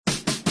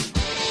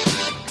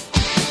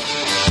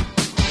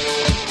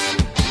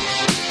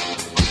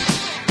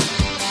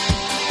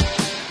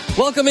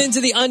Welcome into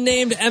the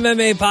Unnamed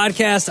MMA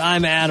Podcast.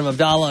 I'm Adam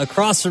Abdalla.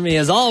 Across from me,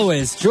 as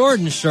always,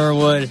 Jordan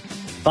Sherwood.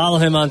 Follow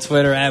him on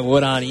Twitter at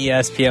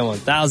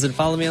WoodOnESPN1000.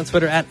 Follow me on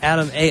Twitter at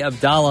Adam A.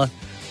 Abdalla.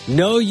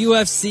 No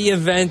UFC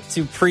event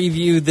to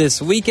preview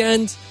this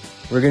weekend.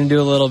 We're going to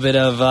do a little bit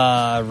of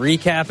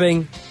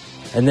recapping,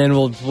 and then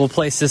we'll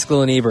play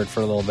Siskel and Ebert for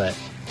a little bit.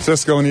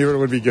 Siskel and Ebert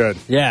would be good.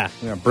 Yeah.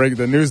 Break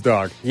the news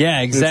dog.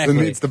 Yeah,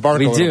 exactly. It's the bark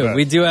a little bit.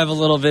 We do have a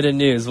little bit of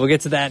news. We'll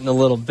get to that in a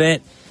little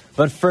bit.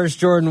 But first,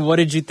 Jordan, what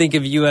did you think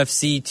of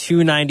UFC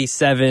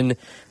 297?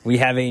 We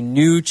have a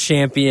new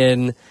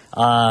champion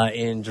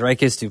in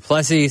Dricus du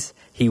Plessis.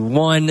 He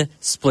won,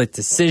 split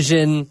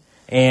decision,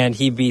 and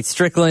he beat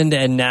Strickland,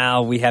 and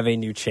now we have a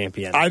new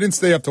champion. I didn't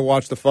stay up to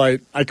watch the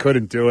fight. I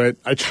couldn't do it.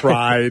 I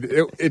tried.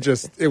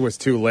 It was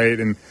too late.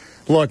 And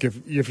look,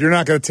 if you're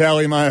not going to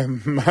tally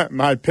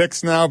my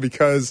picks now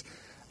because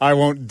I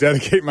won't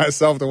dedicate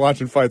myself to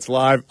watching fights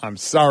live, I'm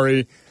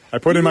sorry. I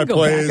put in my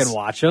plays. Go back and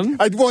watch them.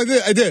 I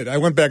did. I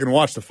went back and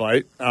watched the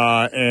fight,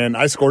 and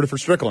I scored it for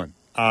Strickland.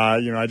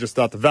 I just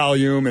thought the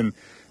volume and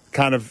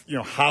kind of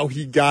how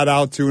he got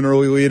out to an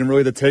early lead and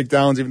really the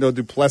takedowns, even though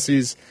du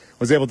Plessis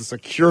was able to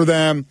secure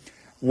them,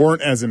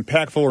 weren't as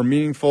impactful or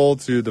meaningful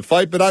to the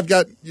fight. But I've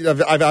got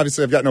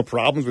no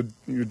problems with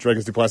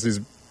Dricus du Plessis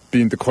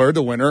being declared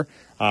the winner.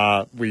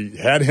 We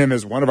had him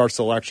as one of our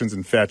selections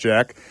in Fat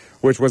Jack,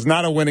 which was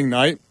not a winning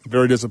night.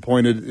 Very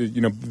disappointed.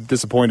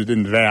 Disappointed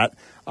in that.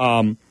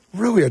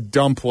 Really a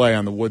dumb play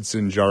on the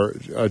Woodson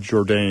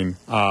Jourdain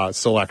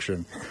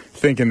selection,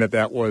 thinking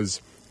that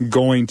was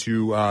going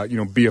to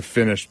be a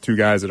finish. Two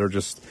guys that are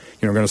just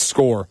going to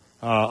score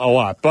a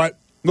lot. But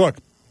look,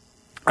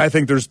 I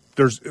think there's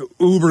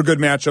uber good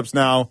matchups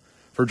now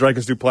for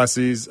Dricus du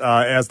Plessis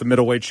as the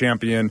middleweight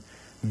champion.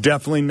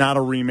 Definitely not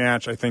a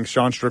rematch. I think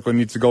Sean Strickland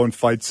needs to go and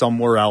fight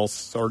somewhere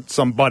else, or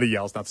somebody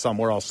else, not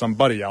somewhere else,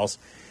 somebody else.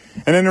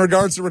 And in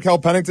regards to Raquel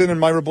Pennington and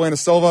Mayra Bueno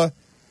Silva,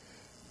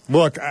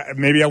 look,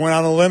 maybe I went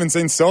out on a limb and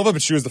saying Silva,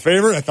 but she was the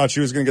favorite. I thought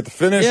she was going to get the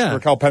finish. Yeah.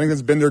 Raquel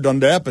Pennington's been there, done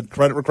that, but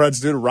credit where credit's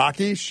due to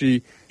Rocky.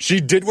 She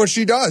did what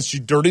she does. She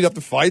dirtied up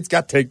the fights,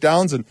 got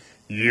takedowns, and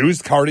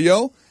used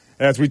cardio.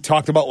 As we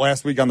talked about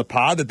last week on the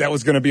pod, that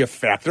was going to be a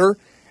factor,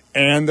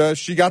 and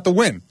she got the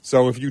win.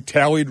 So if you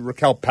tallied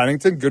Raquel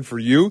Pennington, good for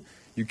you.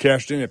 You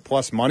cashed in at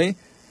plus money.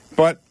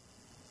 But,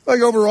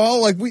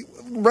 overall,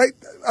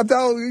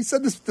 Abdalla, we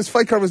said this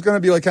fight card was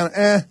going to be kind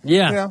of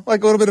Yeah.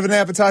 Like a little bit of an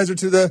appetizer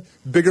to the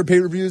bigger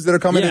pay-per-views that are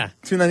coming at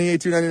 $298,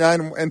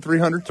 $299, and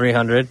 $300.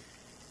 $300.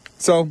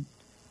 So,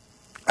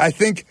 I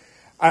think,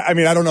 I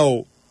don't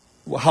know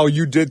how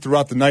you did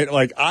throughout the night.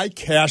 I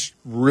cashed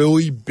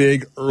really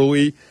big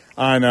early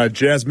on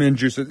Jasmine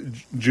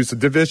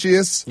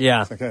Jasudavicius.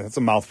 Yeah. Okay, that's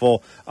a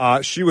mouthful.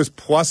 She was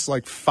plus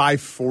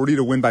 540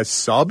 to win by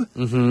sub,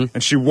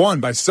 and she won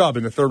by sub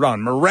in the third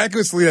round.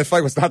 Miraculously, that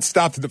fight was not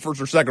stopped in the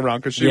first or second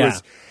round because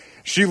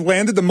she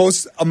landed the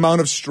most amount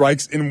of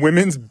strikes in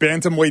women's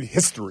bantamweight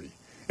history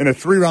in a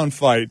 3-round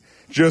fight,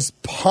 just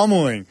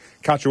pummeling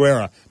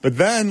Cachoeira. But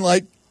then,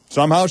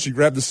 somehow she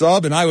grabbed the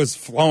sub, and I was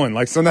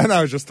flowing. So then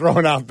I was just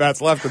throwing out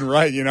bets left and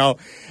right,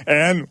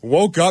 and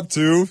woke up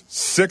to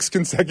 6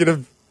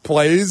 consecutive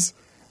plays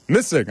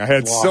missing. I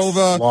had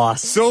Silva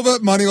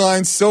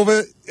moneyline,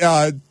 Silva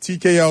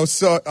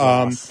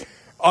TKO,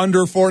 under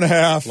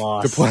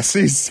 4.5. Du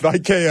Plessis by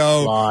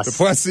KO. Du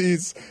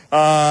Plessis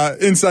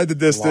inside the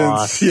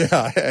distance,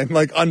 and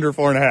under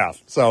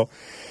 4.5. So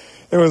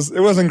it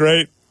wasn't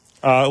great.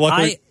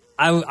 Luckily,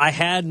 I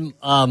had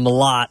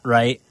Malott,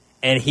 right,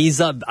 and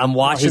he's up. I'm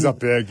watching. He's up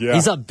big. Yeah,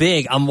 he's up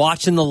big. I'm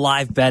watching the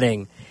live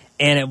betting,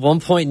 and at one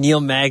point Neil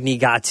Magny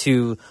got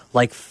to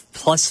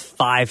plus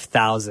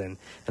 5,000.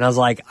 And I was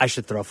like, I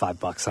should throw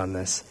 $5 on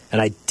this.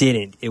 And I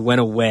didn't. It went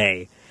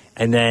away.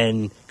 And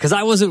then, because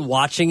I wasn't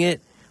watching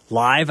it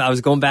live, I was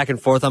going back and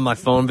forth on my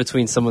phone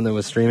between someone that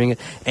was streaming it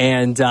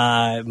and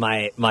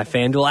my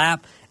FanDuel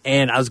app.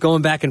 And I was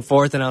going back and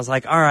forth, and I was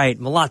like, all right,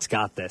 Malott's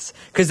got this.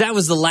 Because that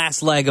was the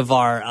last leg of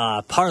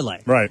our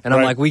parlay. Right. And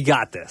I'm like, we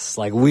got this.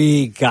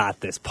 We got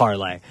this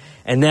parlay.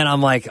 And then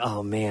I'm like,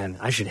 oh, man,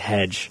 I should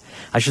hedge.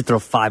 I should throw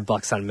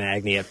 $5 on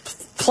Magny at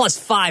plus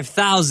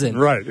 5,000.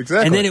 Right,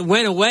 exactly. And then it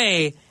went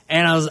away.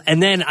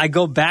 And then I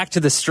go back to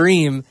the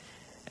stream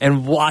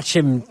and watch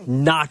him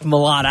knock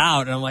Malott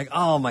out, and I'm like,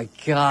 "Oh my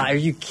god, are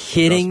you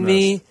kidding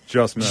me?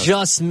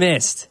 Just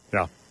missed.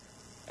 Yeah.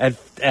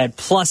 At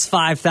plus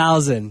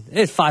 5,000,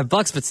 it's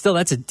 $5, but still,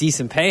 that's a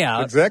decent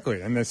payout.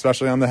 Exactly, and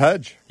especially on the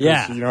hedge.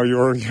 Yeah,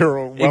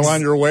 you're well on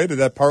your way to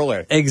that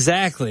parlay.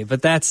 Exactly,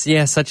 but that's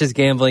such as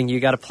gambling. You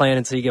got to plan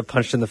until you get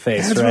punched in the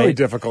face. It's right? really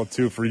difficult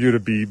too for you to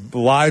be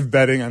live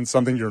betting on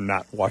something you're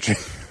not watching.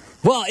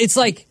 Well, it's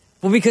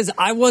because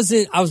I was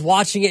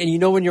watching it,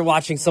 and when you're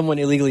watching someone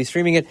illegally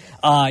streaming it,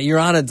 you're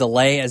on a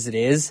delay as it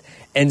is.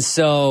 And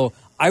so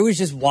I was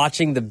just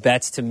watching the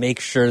bets to make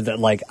sure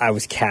that, I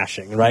was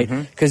cashing, right?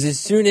 Because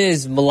as soon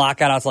as Malott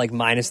got out to,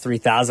 minus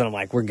 3,000, I'm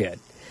like, we're good.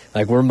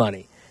 We're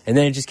money. And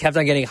then it just kept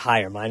on getting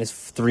higher, minus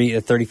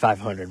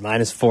 3,500,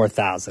 minus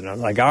 4,000. I was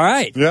like, all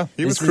right. Yeah,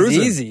 he was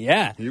cruising. Easy,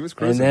 yeah. He was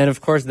cruising. And then,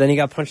 of course, he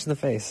got punched in the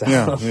face. So.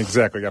 Yeah,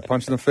 exactly. Got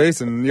punched in the face,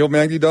 and Neil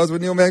Magny does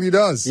what Neil Magny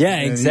does. Yeah,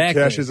 and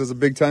exactly. he cashes as a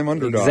big-time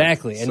underdog.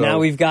 Exactly. And now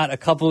we've got a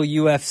couple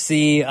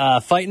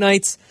UFC fight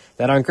nights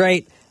that aren't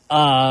great.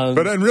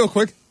 And real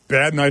quick,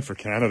 bad night for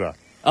Canada.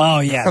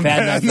 Oh, yeah.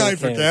 Bad night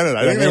for Canada.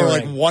 I think they were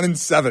like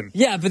 1-7.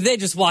 Yeah, but they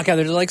just walk out.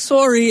 They're just like,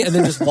 sorry, and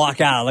then just walk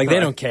out. Like,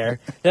 they don't care.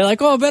 They're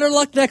like, oh, better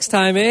luck next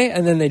time, eh?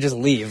 And then they just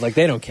leave. Like,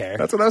 they don't care.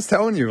 That's what I was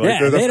telling you. Like,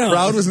 Yeah, the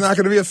crowd was not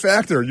going to be a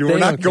factor. You were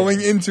not going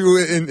into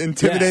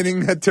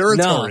intimidating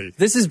territory. No,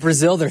 this is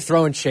Brazil. They're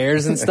throwing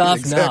chairs and stuff.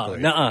 Exactly.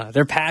 No, nuh-uh.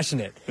 They're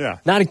passionate. Yeah.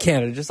 Not in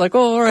Canada. Just like,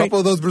 oh, all right. A couple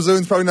of those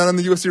Brazilians probably not on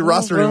the UFC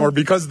roster anymore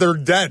because they're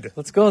dead.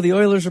 Let's go. The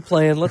Oilers are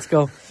playing. Let's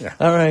go. Yeah.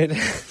 All right.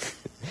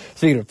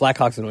 Speaking of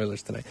Blackhawks and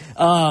Oilers tonight.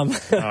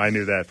 I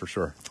knew that for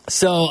sure.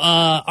 So,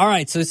 all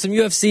right. So some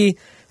UFC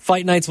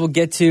fight nights we'll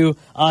get to.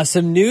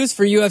 Some news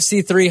for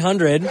UFC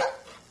 300.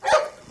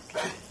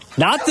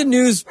 Not the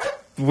news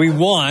we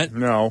want.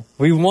 No.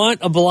 We want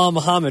a Bilal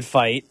Muhammad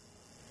fight.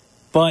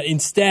 But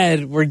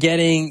instead, we're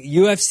getting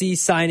UFC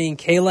signing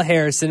Kayla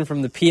Harrison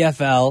from the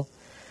PFL.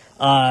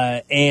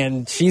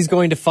 And she's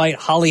going to fight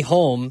Holly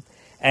Holm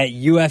at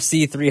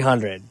UFC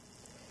 300.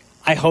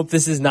 I hope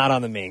this is not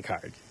on the main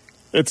card.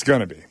 It's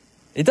going to be.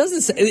 It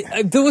doesn't say.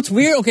 What's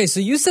weird, okay,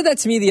 so you said that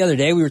to me the other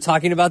day. We were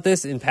talking about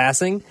this in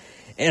passing,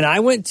 and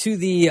I went to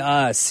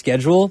the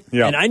schedule,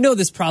 and I know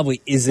this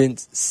probably isn't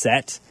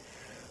set,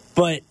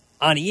 but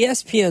on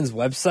ESPN's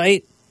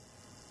website,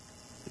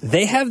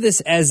 they have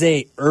this as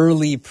a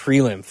early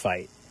prelim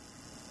fight.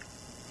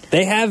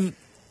 They have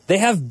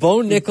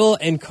Bo Nickel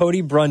and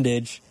Cody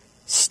Brundage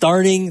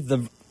starting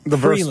the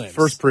prelims.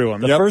 First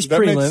prelim. The first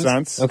that prelims. makes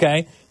sense.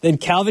 Okay. Then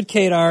Calvin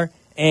Kattar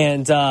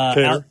and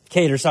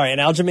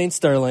Aljamain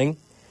Sterling.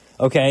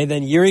 Okay,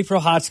 then Yuri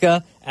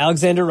Prochazka,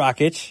 Alexander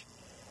Rakic,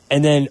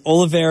 and then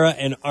Oliveira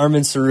and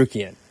Arman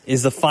Sarukian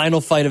is the final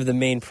fight of the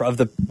main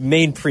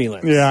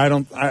prelims.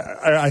 Yeah,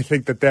 I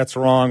think that's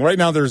wrong. Right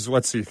now, there's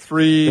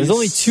 3. There's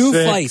only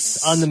 2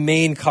 fights on the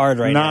main card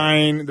right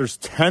 9. now. There's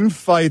 10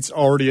 fights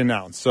already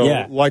announced. So,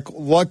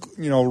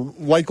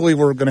 likely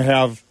we're going to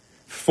have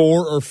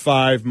 4 or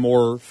 5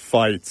 more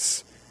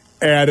fights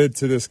added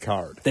to this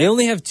card. They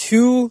only have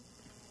 2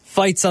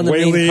 fights on the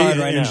main card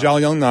right now. and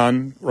Zhao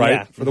Yongnan,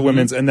 right, for the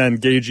women's, and then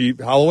Gagey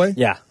Holloway?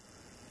 Yeah.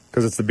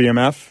 Because it's the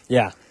BMF?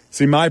 Yeah.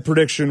 See, my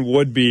prediction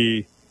would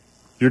be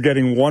you're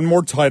getting one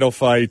more title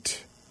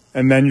fight,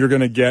 and then you're going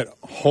to get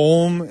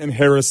Holm and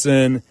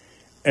Harrison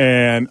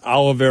and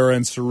Oliveira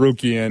and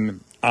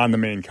Sarukian on the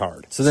main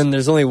card. So then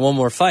there's only one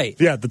more fight.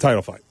 Yeah, the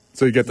title fight.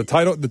 So you get the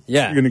title.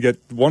 You're going to get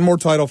one more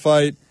title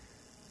fight,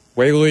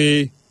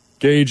 Weili,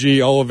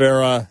 Gagey,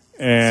 Oliveira,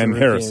 and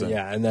Harrison.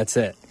 Yeah, and that's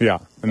it. Yeah,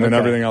 and then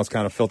everything else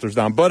kind of filters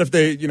down. But if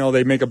they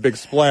make a big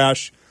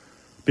splash,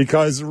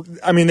 because,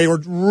 they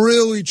were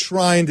really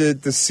trying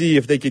to see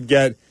if they could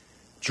get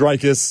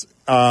Dricus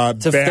back.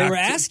 They were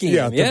asking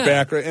him, to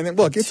back. And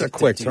look, it's a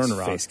quick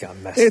turnaround. Face got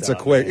messed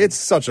up, It's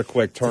such a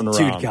quick turnaround.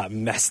 The dude got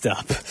messed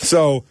up.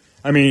 So,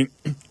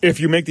 if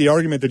you make the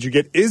argument that you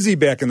get Izzy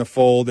back in the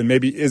fold and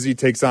maybe Izzy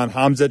takes on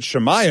Hamzat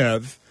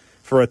Chimaev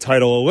for a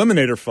title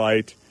eliminator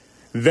fight,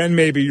 then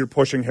maybe you're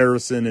pushing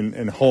Harrison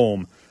and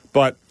Holm.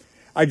 But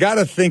I got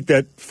to think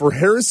that for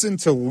Harrison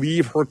to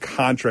leave her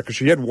contract, because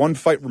she had one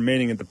fight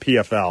remaining at the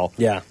PFL.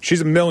 Yeah.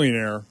 She's a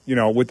millionaire,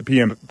 with the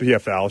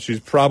PFL.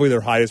 She's probably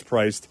their highest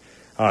priced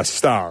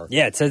star.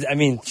 Yeah, it says,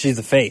 she's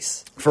the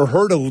face. For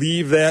her to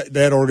leave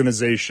that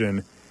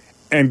organization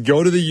and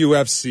go to the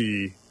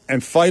UFC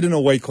and fight in a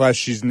weight class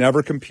she's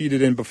never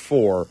competed in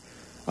before,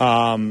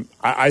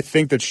 I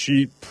think that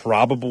she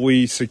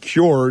probably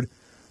secured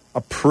a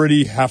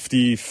pretty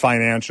hefty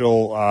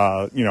financial,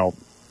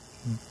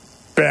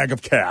 bag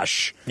of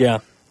cash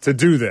to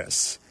do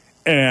this.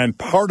 And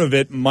part of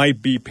it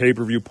might be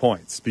pay-per-view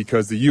points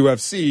because the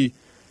UFC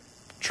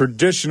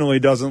traditionally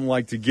doesn't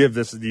like to give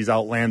these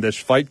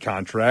outlandish fight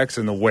contracts,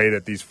 and the way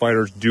that these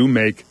fighters do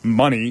make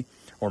money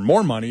or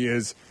more money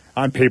is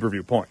on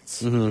pay-per-view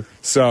points. Mm-hmm.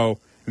 So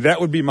that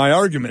would be my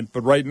argument.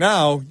 But right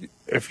now,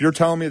 if you're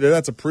telling me that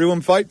that's a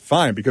prelim fight,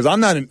 fine, because I'm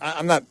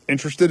not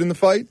interested in the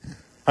fight.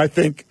 I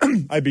think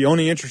I'd be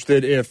only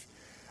interested if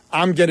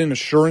I'm getting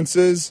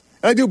assurances.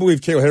 And I do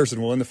believe Kayla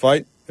Harrison will win the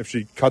fight if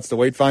she cuts the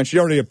weight fine. She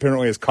already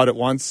apparently has cut it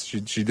once.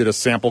 She did a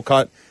sample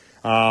cut.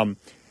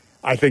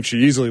 I think she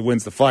easily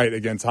wins the fight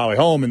against Holly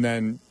Holm, and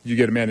then you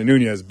get Amanda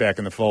Nunes back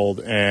in the fold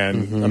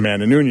and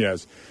Amanda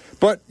Nunes.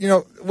 But,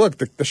 look,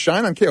 the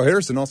shine on Kayla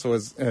Harrison also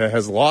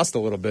has lost a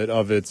little bit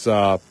of its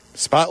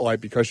spotlight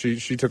because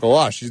she took a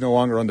loss. She's no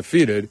longer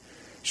undefeated.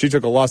 She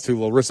took a loss to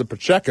Larissa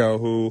Pacheco,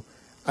 who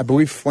I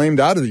believe flamed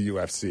out of the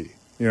UFC,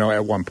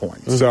 at one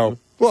point. Mm-hmm. So,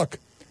 look,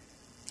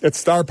 it's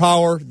star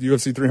power. The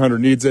UFC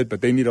 300 needs it,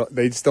 but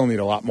they still need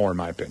a lot more, in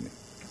my opinion.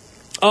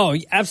 Oh,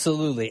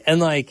 absolutely.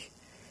 And,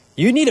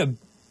 you need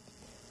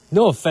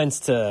no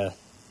offense to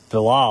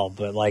Bilal,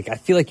 but like I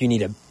feel like you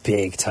need a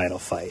big title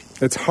fight.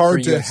 It's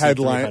hard to UFC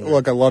headline. 300.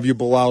 Look, I love you,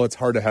 Bilal. It's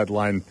hard to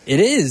headline. It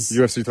is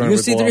UFC 300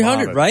 UFC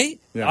 300, right?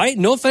 Yeah. All right.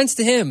 No offense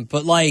to him,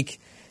 but like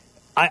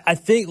I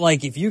think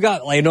like if you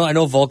got like I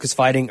know Volk is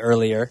fighting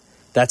earlier.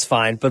 That's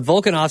fine, but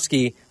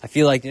Volkanovski, I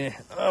feel like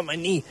my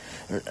knee,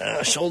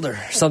 shoulder,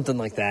 something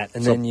like that,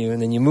 and then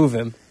you move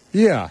him.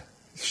 Yeah,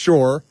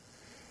 sure,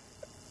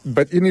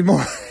 but you need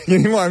more. You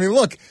need more. I mean,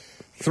 look,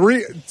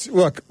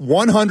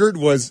 100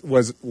 was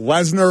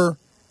Lesnar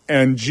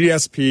and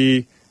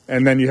GSP,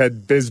 and then you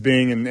had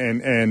Bisping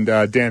and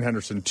Dan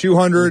Henderson.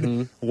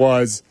 200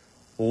 was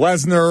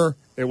Lesnar.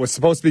 It was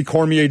supposed to be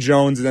Cormier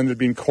Jones. It ended up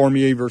being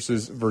Cormier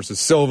versus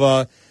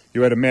Silva.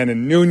 You had Amanda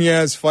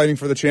Nunes fighting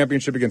for the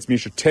championship against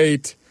Miesha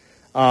Tate.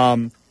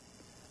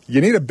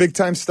 You need a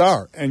big-time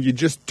star, and you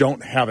just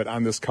don't have it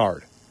on this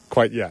card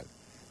quite yet.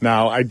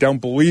 Now, I don't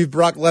believe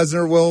Brock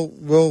Lesnar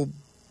will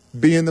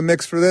be in the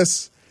mix for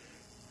this.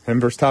 Him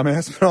versus Tom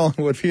Aspinall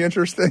would be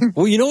interesting.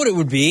 Well, you know what it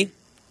would be?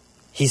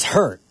 He's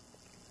hurt.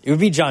 It would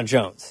be John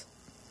Jones.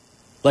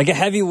 Like a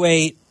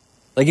heavyweight,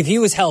 like if he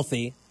was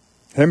healthy.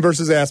 Him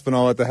versus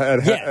Aspinall at the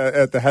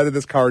head of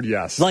this card,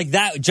 yes. Like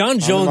that, John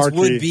Jones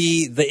would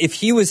be if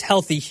he was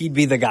healthy, he'd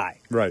be the guy.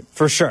 Right.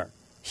 For sure.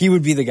 He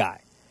would be the guy.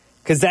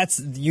 Because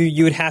that's,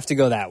 you would have to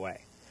go that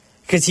way.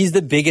 Because he's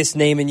the biggest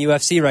name in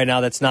UFC right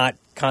now that's not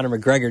Conor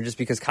McGregor, just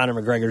because Conor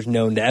McGregor's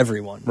known to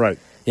everyone. Right.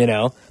 You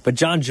know? But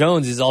John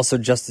Jones is also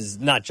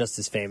not just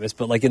as famous,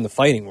 but like in the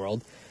fighting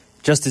world,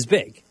 just as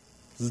big.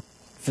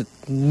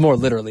 More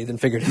literally than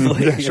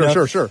figuratively.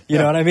 Yeah, sure. You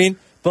know what I mean?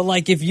 But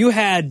like if you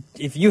had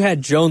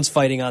Jones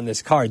fighting on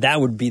this card, that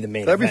would be the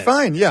main event. That'd be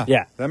fine, yeah.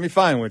 Yeah. That'd be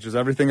fine, which is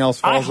everything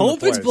else falls I hope into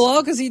place. it's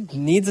Bilal because he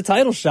needs a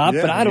title shot,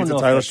 but I don't know.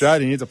 He needs a title shot,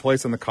 he needs a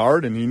place on the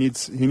card, and he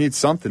needs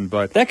something,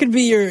 but that could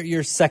be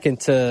your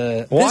second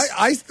to well,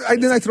 I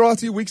didn't I throw out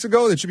to you weeks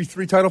ago there should be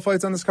 3 title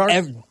fights on this card?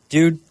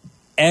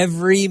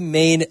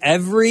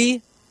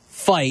 Every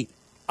fight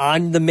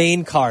on the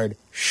main card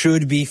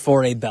should be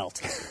for a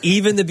belt.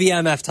 Even the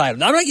BMF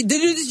title. I'm not did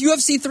this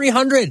UFC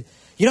 300.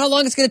 You know how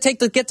long it's going to take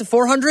to get to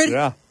 400?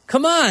 Yeah.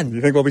 Come on.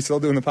 You think we'll be still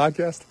doing the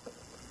podcast?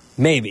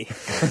 Maybe.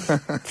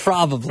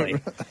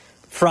 Probably.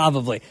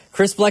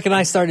 Chris Bleck and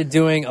I started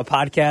doing a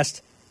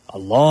podcast a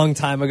long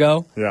time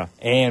ago. Yeah.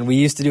 And we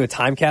used to do a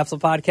time capsule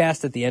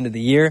podcast at the end of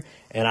the year.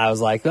 And I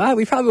was like,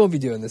 we probably won't be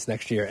doing this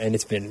next year. And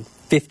it's been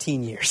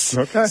 15 years.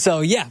 Okay.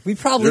 So, yeah, we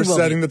probably will be. You're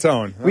setting the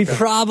tone. Okay. We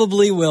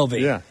probably will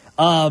be. Yeah.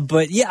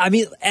 But, yeah, I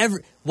mean,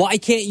 why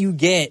can't you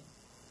get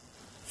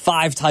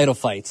 5 title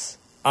fights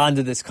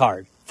onto this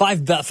card?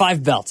 5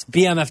 belts.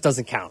 BMF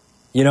doesn't count,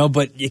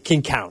 but it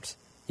can count.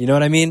 You know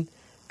what I mean?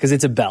 Because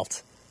it's a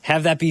belt.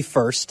 Have that be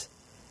first,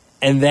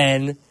 and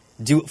then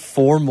do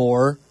 4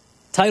 more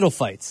title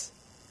fights.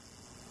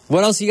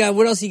 What else you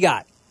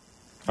got?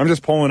 I'm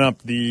just pulling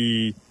up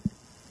the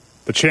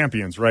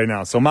champions right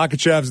now. So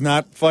Makhachev's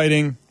not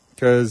fighting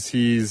because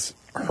he's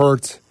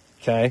hurt.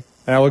 Okay.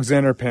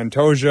 Alexander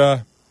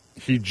Pantoja,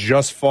 he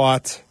just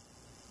fought.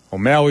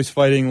 O'Malley's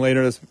fighting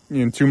later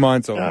in 2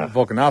 months.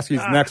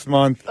 Volkanovski's next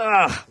month.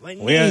 My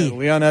knee.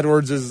 Leon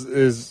Edwards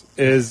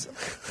is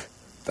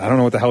I don't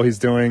know what the hell he's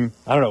doing.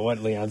 I don't know what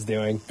Leon's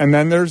doing. And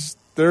then there's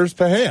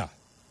Pereira.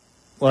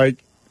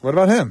 Like, what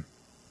about him?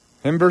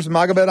 Him versus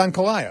Magomed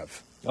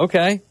Ankalaev.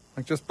 Okay.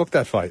 Like, just book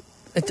that fight.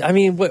 I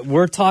mean,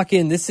 we're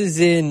talking. This is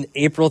in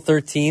April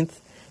 13th,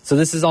 so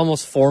this is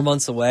almost 4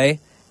 months away.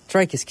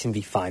 Dreykus can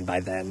be fine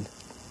by then.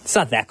 It's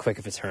not that quick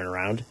of a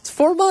turnaround. It's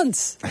 4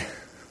 months.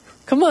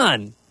 Come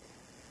on.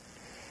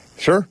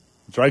 Sure.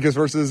 Dreykus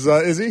versus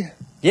Izzy?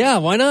 Yeah,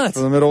 why not?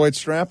 For the middleweight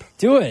strap?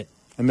 Do it.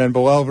 And then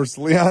Bilal versus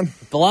Leon?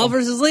 Bilal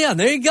versus Leon.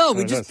 There you go.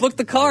 We just booked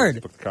the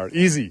card.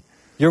 Easy.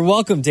 You're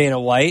welcome, Dana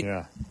White.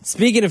 Yeah.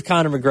 Speaking of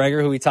Conor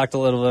McGregor, who we talked a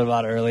little bit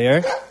about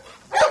earlier,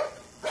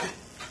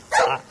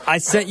 I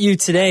sent you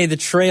today the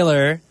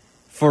trailer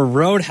for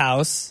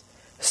Roadhouse,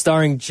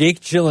 starring Jake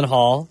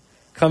Gyllenhaal,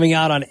 coming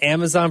out on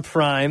Amazon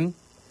Prime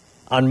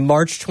on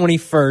March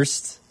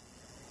 21st.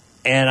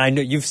 And I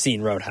know you've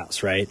seen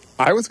Roadhouse, right?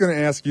 I was going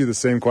to ask you the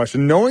same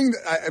question,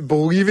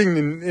 believing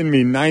in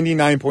me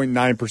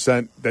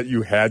 99.9% that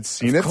you had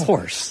seen it. Of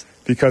course.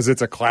 Because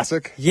it's a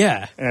classic.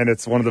 Yeah. And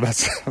it's one of the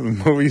best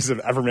movies I've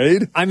ever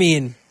made. I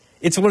mean,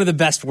 it's one of the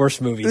best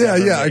worst movies ever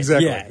made. Yeah,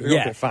 exactly. Yeah.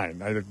 Okay,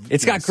 fine.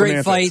 It's got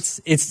great fights.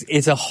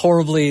 It's a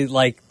horribly,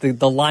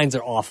 the lines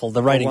are awful.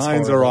 The writing's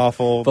horrible. The lines are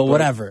awful. But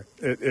whatever.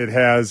 It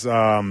has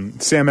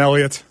Sam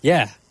Elliott.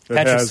 Yeah.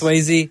 Patrick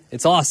Swayze.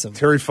 It's awesome.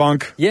 Terry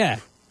Funk. Yeah.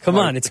 Come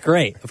on, it's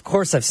great. Of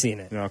course I've seen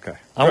it. Okay.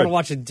 I want to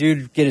watch a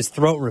dude get his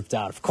throat ripped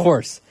out. Of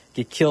course.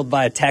 Get killed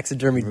by a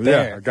taxidermied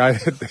bear. Yeah, a guy.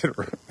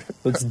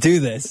 Let's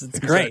do this. It's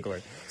great.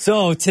 Exactly.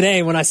 So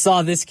today, when I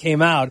saw this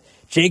came out,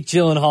 Jake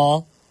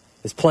Gyllenhaal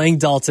is playing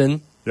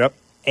Dalton. Yep.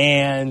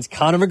 And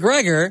Conor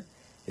McGregor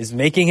is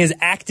making his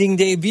acting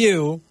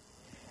debut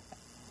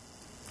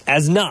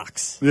as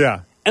Knox.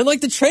 Yeah. And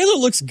the trailer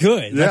looks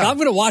good. Yeah. I'm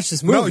going to watch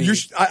this movie. No,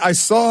 I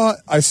saw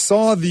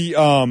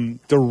the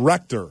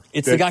director.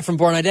 It's the guy from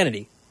Born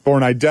Identity.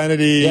 Born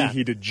Identity. Yeah.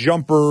 He did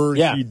Jumper.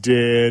 Yeah. He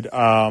did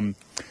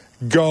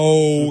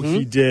Go.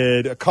 He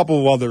did a couple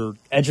of other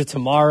Edge of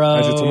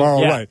Tomorrow,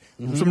 right?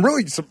 Some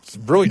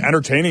really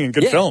entertaining and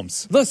good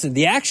films. Listen,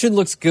 the action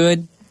looks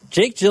good.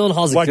 Jake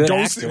Gyllenhaal's a good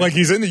actor. Like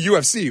he's in the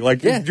UFC.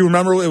 Like, do you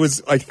remember? It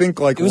was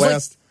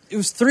it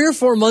was 3 or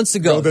 4 months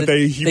ago that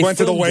he went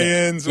to the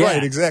weigh-ins. Yeah.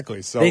 Right,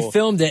 exactly. So they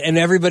filmed it, and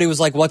everybody was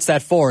like, "What's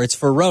that for?" It's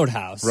for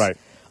Roadhouse. Right.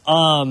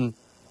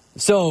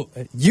 So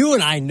you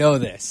and I know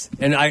this,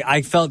 and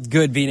I felt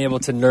good being able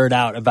to nerd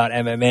out about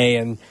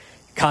MMA and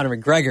Conor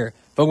McGregor.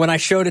 But when I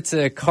showed it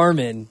to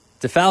Carmen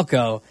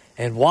DeFalco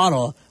and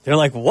Waddle, they're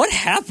like, "What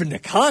happened to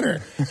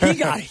Conor? He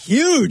got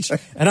huge."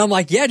 And I'm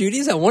like, "Yeah, dude,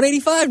 he's at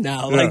 185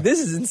 now. Yeah. Like, this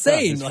is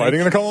insane." He's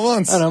fighting in a couple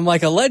months. And I'm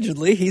like,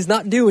 allegedly, he's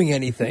not doing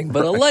anything,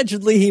 but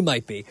allegedly he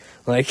might be.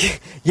 Like,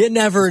 you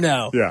never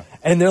know. Yeah.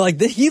 And they're like,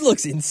 he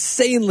looks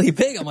insanely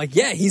big. I'm like,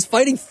 yeah, he's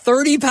fighting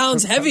 30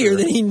 pounds heavier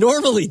than he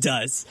normally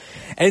does.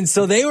 And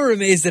so they were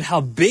amazed at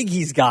how big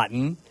he's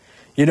gotten,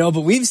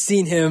 but we've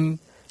seen him,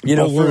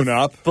 balloon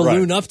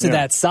up to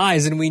that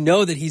size. And we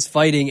know that he's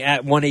fighting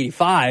at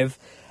 185.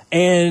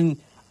 And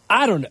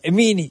I don't know. I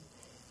mean,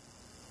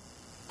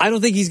 I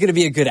don't think he's going to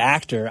be a good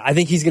actor. I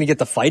think he's going to get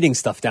the fighting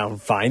stuff down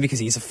fine because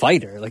he's a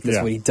fighter. Like,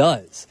 that's what he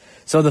does.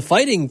 So the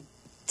fighting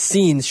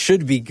scenes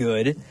should be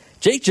good.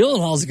 Jake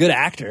Gyllenhaal's a good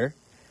actor.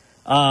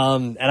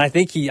 And I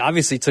think he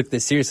obviously took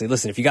this seriously.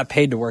 Listen, if you got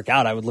paid to work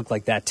out, I would look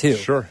like that too.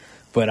 Sure.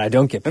 But I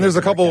don't get paid. And there's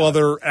a couple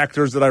other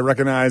actors that I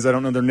recognize. I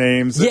don't know their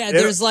names. Yeah,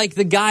 there's like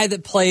the guy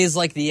that plays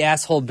like the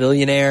asshole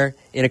billionaire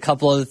in a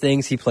couple other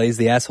things. He plays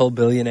the asshole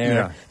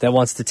billionaire that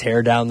wants to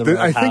tear down the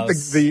I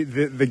house. think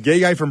the gay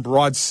guy from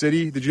Broad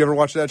City. Did you ever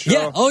watch that show?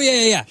 Yeah. Oh,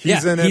 yeah.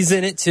 He's in it. He's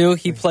in it too.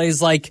 He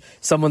plays like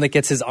someone that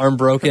gets his arm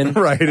broken.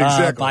 Right,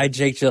 exactly. By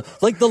Jake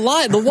Gyllenhaal. Like the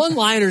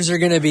one-liners are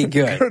going to be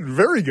good.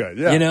 Very good,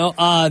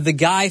 yeah. The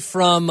guy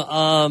from,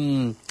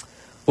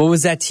 what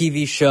was that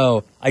TV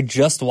show? I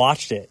just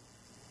watched it.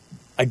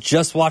 I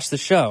just watched the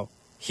show.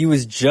 He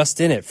was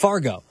just in it.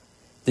 Fargo.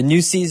 The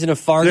new season of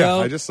Fargo.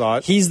 Yeah, I just saw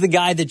it. He's the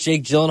guy that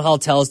Jake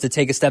Gyllenhaal tells to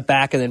take a step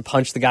back and then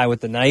punch the guy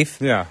with the knife.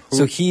 Yeah.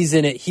 So he's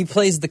in it. He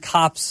plays the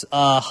cop's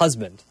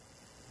husband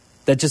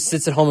that just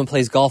sits at home and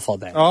plays golf all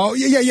day. Oh,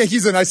 yeah.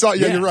 He's in. I saw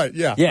it. Yeah, you're right.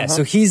 Yeah. Yeah,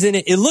 so he's in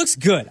it. It looks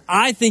good.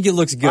 I think it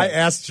looks good. I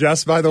asked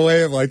Jess, by the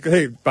way, like,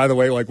 hey, by the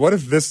way, like, what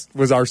if this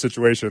was our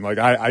situation? Like,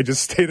 I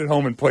just stayed at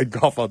home and played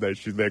golf all day.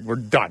 She's like, we're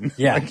done.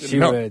 Yeah, like, she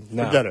would.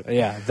 No. Forget it.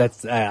 Yeah,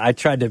 that's. I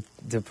tried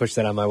to push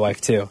that on my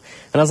wife, too.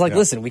 And I was like,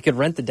 listen, we could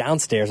rent the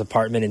downstairs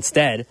apartment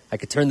instead. I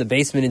could turn the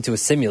basement into a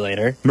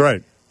simulator.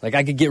 Right. Like,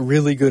 I could get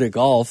really good at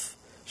golf.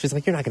 She's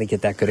like, you're not going to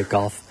get that good at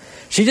golf.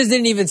 She just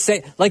didn't even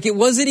say, like, it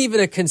wasn't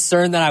even a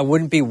concern that I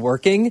wouldn't be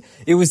working.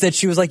 It was that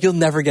she was like, you'll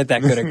never get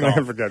that good at golf.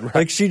 Never get, right.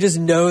 Like, she just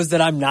knows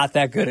that I'm not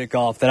that good at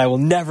golf, that I will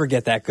never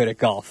get that good at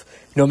golf,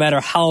 no matter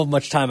how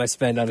much time I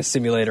spend on a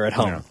simulator at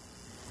home. Yeah.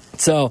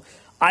 So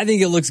I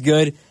think it looks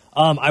good.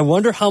 I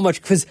wonder how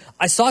much, because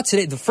I saw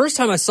today, the first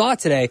time I saw it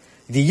today,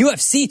 the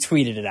UFC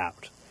tweeted it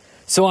out.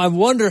 So I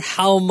wonder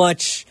how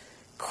much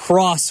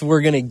cross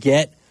we're going to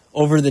get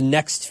over the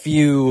next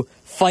few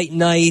fight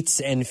nights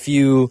and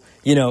few,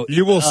 You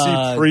will see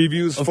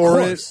previews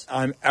for it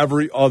on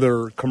every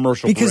other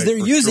commercial because they're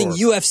using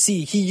sure.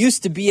 UFC. He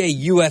used to be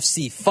a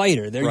UFC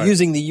fighter. They're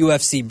using the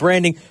UFC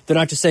branding. They're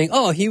not just saying,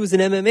 oh, he was an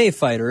MMA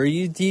fighter or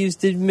he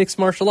did mixed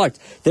martial arts.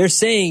 They're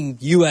saying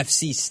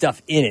UFC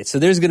stuff in it. So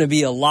there's going to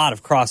be a lot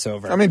of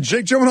crossover. I mean,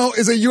 Jake Gyllenhaal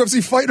is a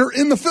UFC fighter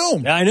in the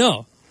film. I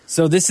know.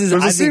 So this is...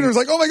 There's a scene where it's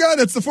like, oh my God,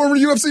 that's the former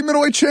UFC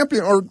middleweight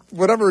champion or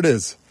whatever it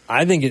is.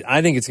 I think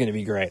it's going to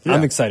be great. Yeah.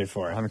 I'm excited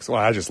for it.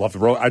 I just love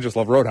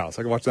Roadhouse.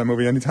 I can watch that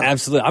movie anytime.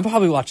 Absolutely. I'll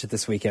probably watch it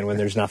this weekend when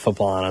there's not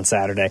football on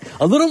Saturday.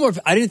 A little more.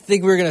 I didn't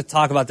think we were going to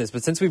talk about this,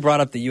 but since we brought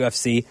up the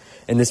UFC,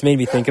 and this made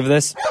me think of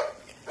this,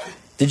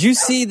 did you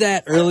see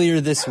that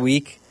earlier this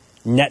week,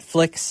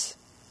 Netflix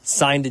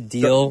signed a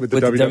deal with the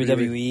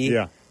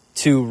WWE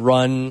to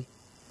run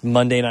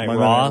Monday Night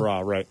Raw? Night Raw,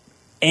 right.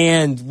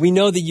 And we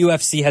know the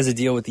UFC has a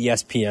deal with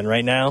ESPN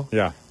right now.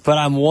 Yeah. But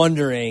I'm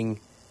wondering...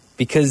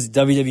 because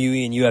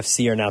WWE and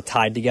UFC are now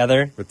tied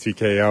together. With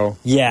TKO.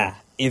 Yeah.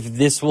 If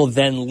this will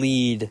then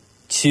lead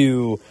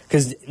to...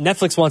 because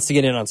Netflix wants to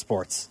get in on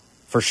sports,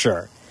 for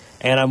sure.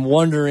 And I'm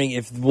wondering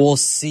if we'll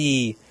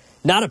see,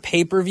 not a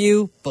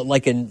pay-per-view, but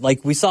like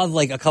we saw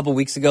like a couple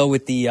weeks ago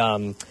with the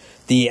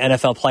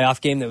NFL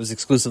playoff game that was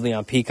exclusively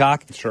on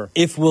Peacock. Sure.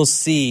 If we'll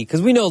see...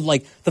 because we know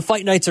like the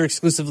fight nights are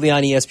exclusively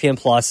on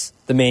ESPN+,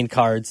 the main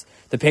cards.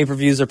 The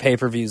pay-per-views are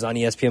pay-per-views on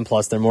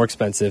ESPN+. They're more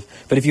expensive.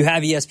 But if you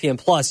have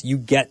ESPN+, you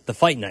get the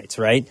fight nights,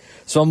 right?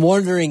 So I'm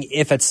wondering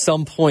if at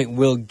some point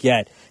we'll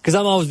get... because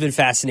I've always been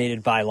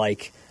fascinated by,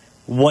 like,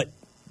 what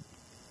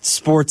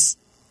sports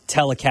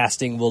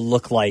telecasting will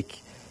look like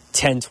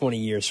 10, 20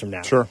 years from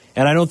now. Sure.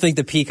 And I don't think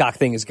the Peacock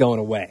thing is going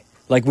away.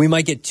 Like, we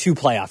might get 2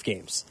 playoff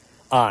games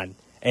on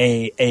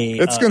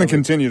it's going to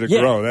continue to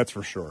grow, that's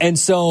for sure. And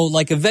so,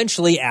 like,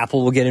 eventually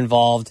Apple will get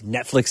involved.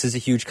 Netflix is a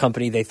huge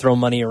company. They throw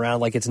money around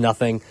like it's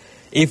nothing.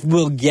 If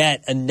we'll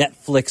get a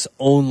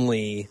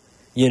Netflix-only,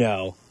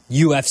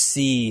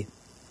 UFC,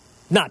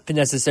 not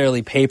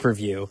necessarily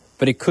pay-per-view,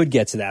 but it could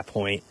get to that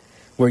point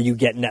where you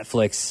get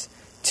Netflix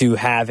to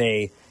have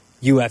a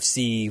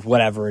UFC,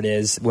 whatever it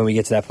is, when we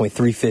get to that point,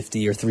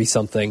 350 or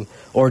 3-something,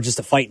 or just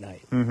a fight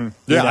night. Mm-hmm.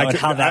 Yeah,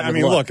 I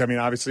mean, look, I mean,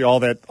 obviously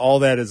all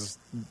that is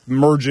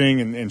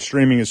merging and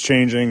streaming is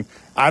changing.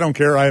 I don't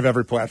care. I have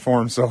every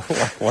platform, so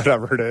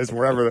whatever it is,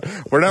 wherever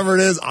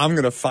it is, I'm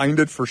going to find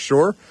it for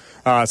sure.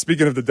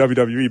 Speaking of the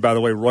WWE, by the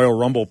way, Royal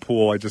Rumble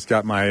pool, I just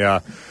got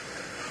my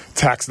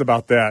text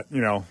about that. You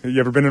know, you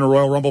ever been in a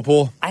Royal Rumble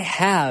pool? I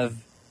have,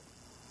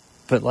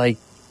 but like...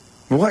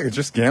 What? It's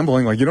just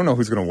gambling. Like, you don't know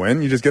who's going to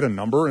win. You just get a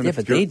number. And yeah,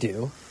 but they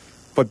do.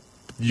 But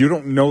you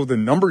don't know the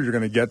number you're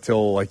going to get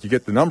till, like, you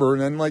get the number,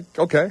 and then, like,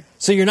 okay.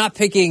 So you're not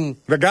picking...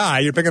 The guy,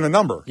 you're picking a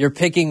number. You're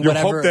picking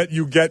whatever... You hope that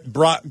you get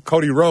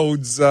Cody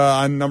Rhodes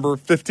on number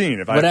 15.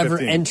 If whatever I have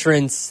 15.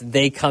 entrance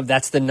they come,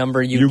 that's the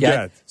number you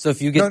get. So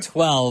if you get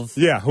 12,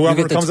 yeah,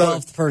 whoever you get comes the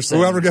 12th out, person.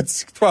 Whoever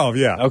gets 12,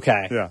 yeah.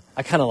 Okay. Yeah.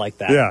 I kind of like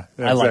that. Yeah,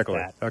 I exactly.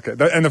 like that.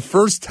 Okay. And the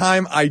first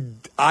time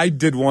I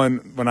did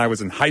one when I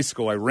was in high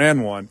school, I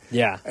ran one.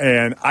 Yeah.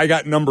 And I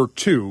got number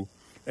 2.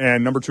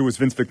 And number 2 was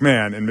Vince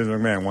McMahon, and Vince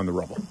McMahon won the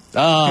Rumble.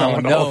 Oh,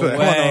 no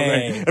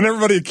way. And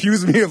everybody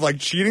accused me of, like,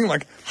 cheating.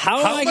 Like, how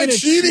am I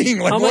cheating?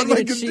 Like, what am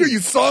I going to do? You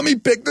saw me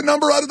pick the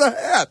number out of the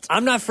hat.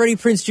 I'm not Freddie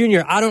Prinze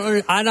Jr.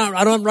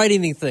 I don't write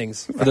any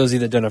things. For those of you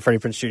that don't know, Freddie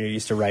Prinze Jr.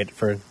 used to write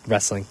for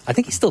wrestling. I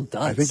think he still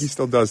does. I think he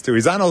still does, too.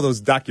 He's on all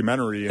those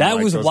documentary. That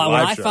was wild.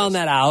 When I found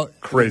that out,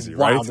 crazy,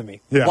 wild right? to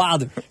me. Yeah.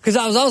 Wild to me. Because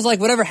I was like,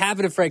 whatever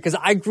happened to Freddie? Because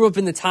I grew up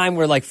in the time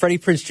where, like, Freddie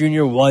Prinze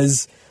Jr.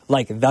 was...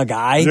 like the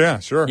guy. Yeah,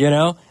 sure. You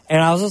know?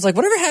 And I was just like,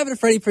 whatever happened to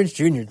Freddie Prinze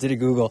Jr.? Did a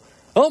Google.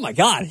 Oh my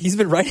God, he's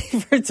been writing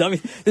for W.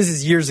 This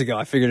is years ago.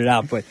 I figured it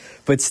out,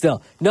 but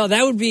still. No,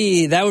 that would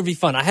be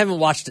fun. I haven't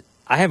watched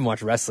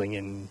wrestling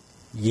in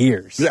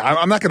years. Yeah,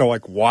 I'm not gonna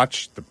like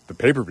watch the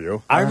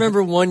pay-per-view. I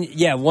remember one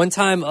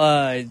time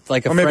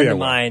like a friend of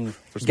mine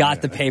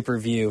got the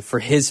pay-per-view for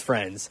his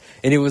friends,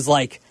 and it was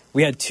like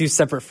we had 2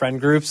 separate friend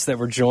groups that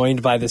were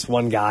joined by this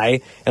one guy,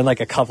 and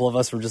like a couple of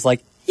us were just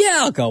like, yeah,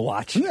 I'll go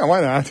watch. Yeah, why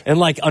not? And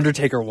like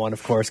Undertaker won,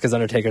 of course, because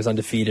Undertaker's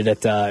undefeated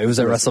at it was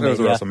at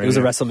WrestleMania. It was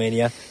a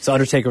WrestleMania. So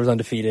Undertaker was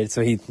undefeated,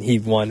 so he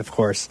won, of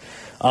course.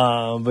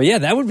 But yeah,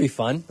 that would be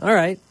fun. All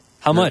right.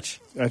 How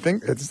much? I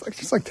think it's like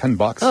just like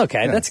 $10.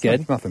 Okay, yeah, that's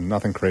good.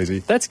 Nothing crazy.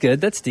 That's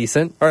good. That's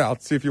decent. All right, I'll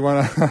see if you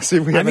want to see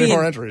if we have any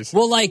more entries.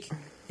 Well, like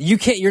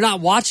you're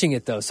not watching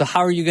it though. So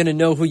how are you going to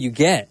know who you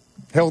get?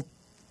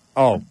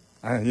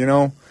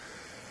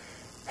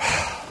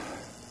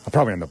 I'll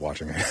probably end up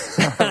watching it.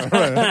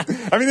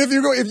 I mean,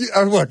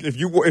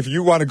 if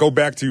you want to go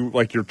back to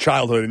like your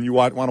childhood and you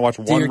want to watch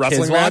one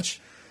wrestling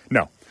match,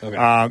 no.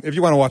 Okay. If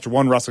you want to watch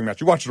one wrestling match,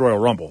 you watch the Royal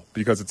Rumble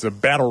because it's a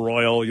battle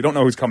royal. You don't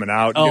know who's coming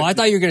out. I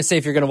thought you were going to say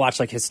if you're going to watch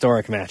like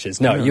historic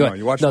matches. No,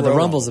 you watch the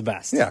Rumble's the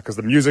best. Yeah, because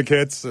the music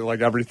hits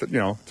like every 2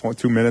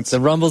 minutes. The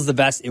Rumble's the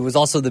best. It was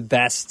also the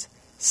best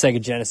Sega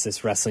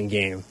Genesis wrestling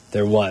game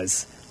there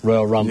was.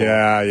 Royal Rumble.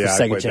 Yeah.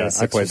 Sega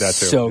Genesis. I played that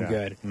too. So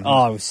good. Mm-hmm.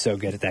 Oh, I was so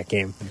good at that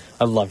game.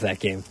 I love that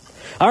game.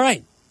 All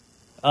right.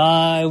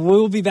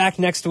 We'll be back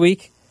next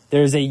week.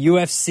 There's a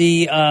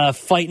UFC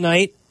fight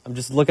night. I'm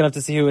just looking up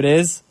to see who it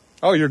is.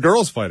 Oh, your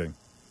girl's fighting.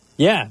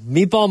 Yeah.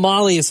 Meatball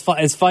Molly is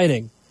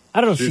fighting.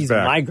 I don't know if she's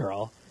back. my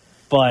girl,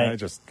 but I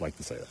just like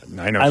to say that.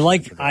 I know.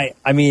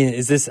 I mean,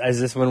 is this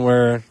when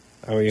we're...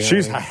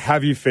 She's a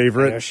heavy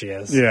favorite. There she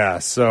is. Yeah,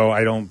 so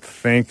I don't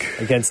think...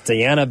 Against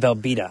Diana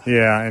Belbita.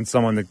 Yeah, and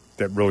someone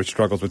that really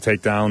struggles with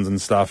takedowns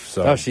and stuff.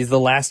 So. Oh, she's the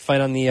last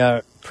fight on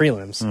the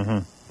prelims.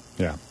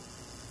 Mm-hmm. Yeah.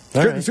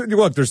 Right.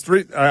 Look, there's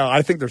 3...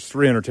 I think there's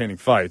 3 entertaining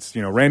fights.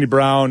 You know, Randy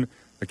Brown,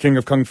 the king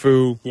of Kung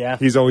Fu. Yeah.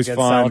 He's always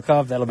fun.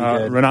 Salikov, that'll be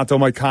good. Renato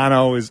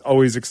Moicano is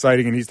always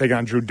exciting, and he's taking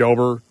on Drew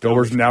Dober.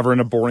 Dober's never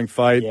in a boring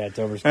fight. Yeah,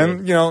 Dober's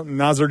good. And,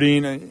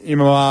 Nazardine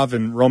Imamov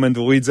and Roman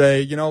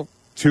Dolidze,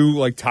 2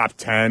 like top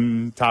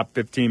 10, top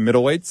 15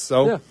 middleweights.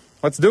 So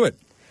let's do it.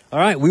 All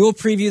right. We will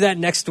preview that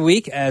next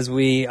week as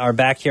we are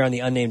back here on the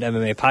Unnamed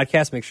MMA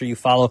podcast. Make sure you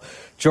follow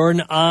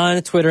Jordan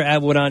on Twitter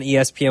at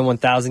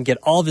WoodOnESPN1000. Get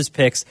all of his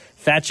picks,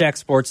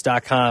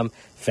 FatJackSports.com.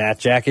 Fat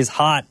Jack is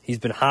hot. He's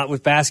been hot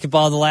with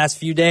basketball the last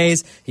few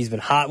days. He's been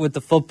hot with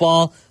the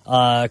football.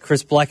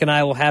 Chris Bleck and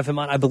I will have him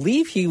on. I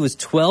believe he was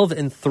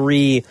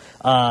 12-3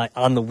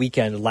 on the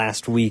weekend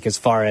last week as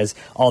far as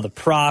all the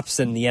props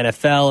and the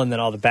NFL and then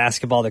all the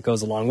basketball that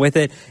goes along with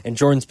it and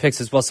Jordan's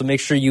picks as well. So make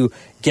sure you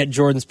get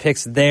Jordan's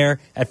picks there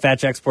at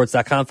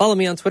FatJackSports.com. Follow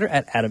me on Twitter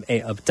at Adam A.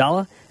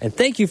 Abdalla. And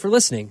thank you for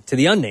listening to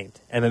the Unnamed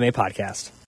MMA Podcast.